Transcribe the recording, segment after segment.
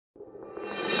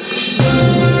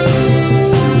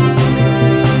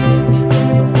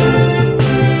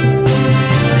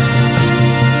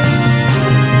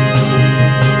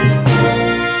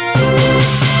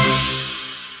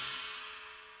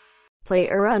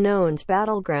Playerunknown's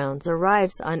Battlegrounds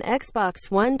arrives on Xbox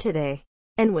One today,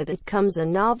 and with it comes a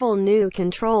novel new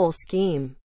control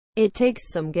scheme. It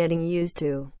takes some getting used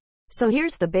to. So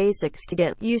here's the basics to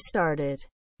get you started.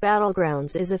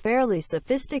 Battlegrounds is a fairly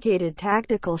sophisticated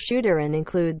tactical shooter and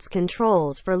includes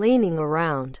controls for leaning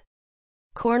around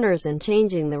corners and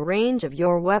changing the range of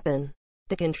your weapon.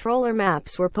 The controller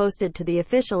maps were posted to the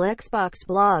official Xbox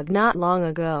blog not long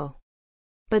ago,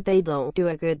 but they don't do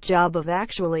a good job of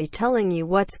actually telling you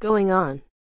what's going on.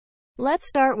 Let's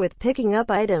start with picking up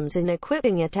items and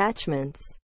equipping attachments.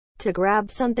 To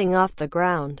grab something off the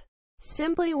ground,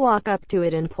 simply walk up to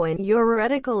it and point your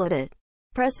reticle at it.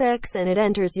 Press X and it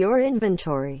enters your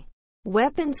inventory.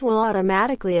 Weapons will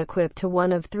automatically equip to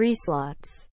one of three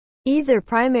slots: either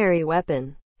primary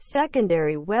weapon,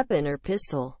 secondary weapon, or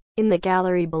pistol. In the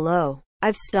gallery below,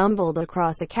 I've stumbled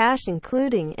across a cache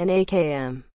including an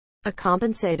AKM, a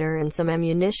compensator, and some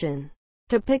ammunition.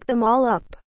 To pick them all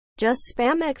up, just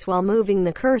spam X while moving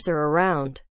the cursor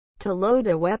around. To load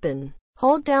a weapon,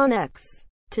 hold down X.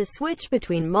 To switch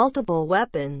between multiple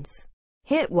weapons,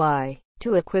 hit Y.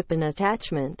 To equip an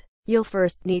attachment, you'll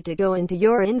first need to go into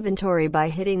your inventory by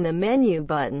hitting the menu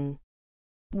button.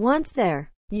 Once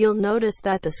there, you'll notice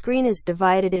that the screen is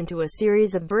divided into a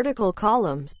series of vertical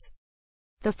columns.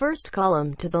 The first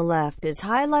column to the left is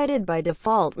highlighted by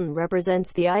default and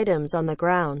represents the items on the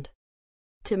ground.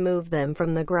 To move them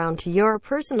from the ground to your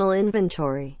personal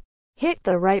inventory, hit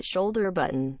the right shoulder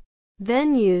button.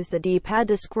 Then use the D-pad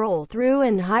to scroll through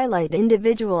and highlight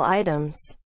individual items.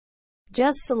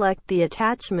 Just select the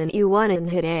attachment you want and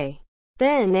hit A.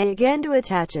 Then A again to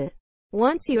attach it.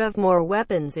 Once you have more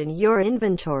weapons in your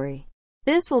inventory,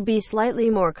 this will be slightly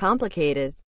more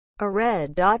complicated. A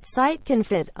red dot sight can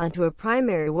fit onto a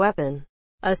primary weapon,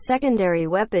 a secondary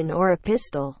weapon, or a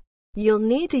pistol. You'll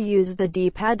need to use the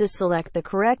D-pad to select the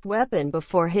correct weapon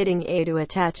before hitting A to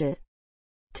attach it.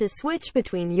 To switch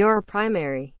between your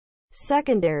primary,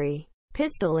 secondary,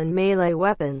 pistol, and melee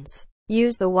weapons,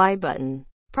 use the Y button.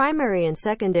 Primary and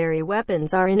secondary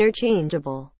weapons are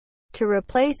interchangeable. To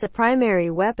replace a primary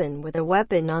weapon with a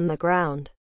weapon on the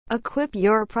ground, equip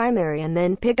your primary and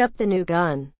then pick up the new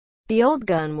gun. The old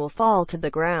gun will fall to the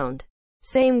ground.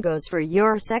 Same goes for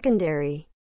your secondary.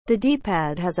 The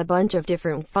D-pad has a bunch of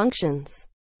different functions.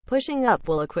 Pushing up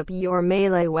will equip your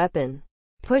melee weapon.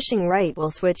 Pushing right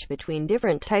will switch between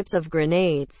different types of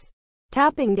grenades.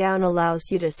 Tapping down allows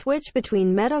you to switch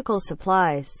between medical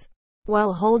supplies,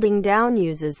 while holding down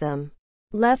uses them.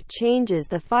 Left changes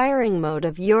the firing mode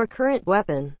of your current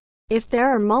weapon. If there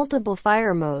are multiple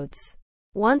fire modes,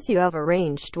 once you have a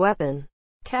ranged weapon,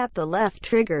 tap the left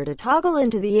trigger to toggle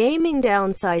into the aiming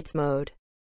down sights mode.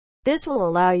 This will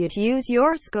allow you to use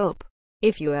your scope,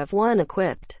 if you have one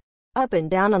equipped. Up and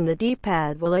down on the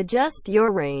D-pad will adjust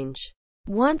your range.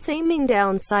 Once aiming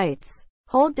down sights,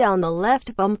 hold down the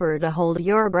left bumper to hold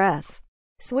your breath.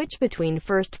 Switch between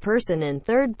first person and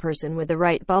third person with the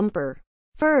right bumper.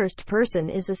 First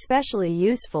person is especially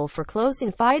useful for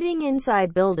close-in fighting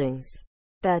inside buildings.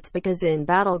 That's because in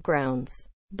Battlegrounds,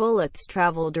 bullets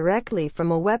travel directly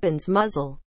from a weapon's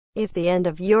muzzle. If the end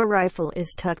of your rifle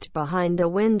is tucked behind a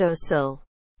windowsill,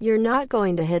 you're not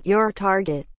going to hit your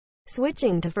target.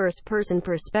 Switching to first-person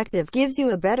perspective gives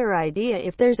you a better idea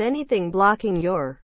if there's anything blocking your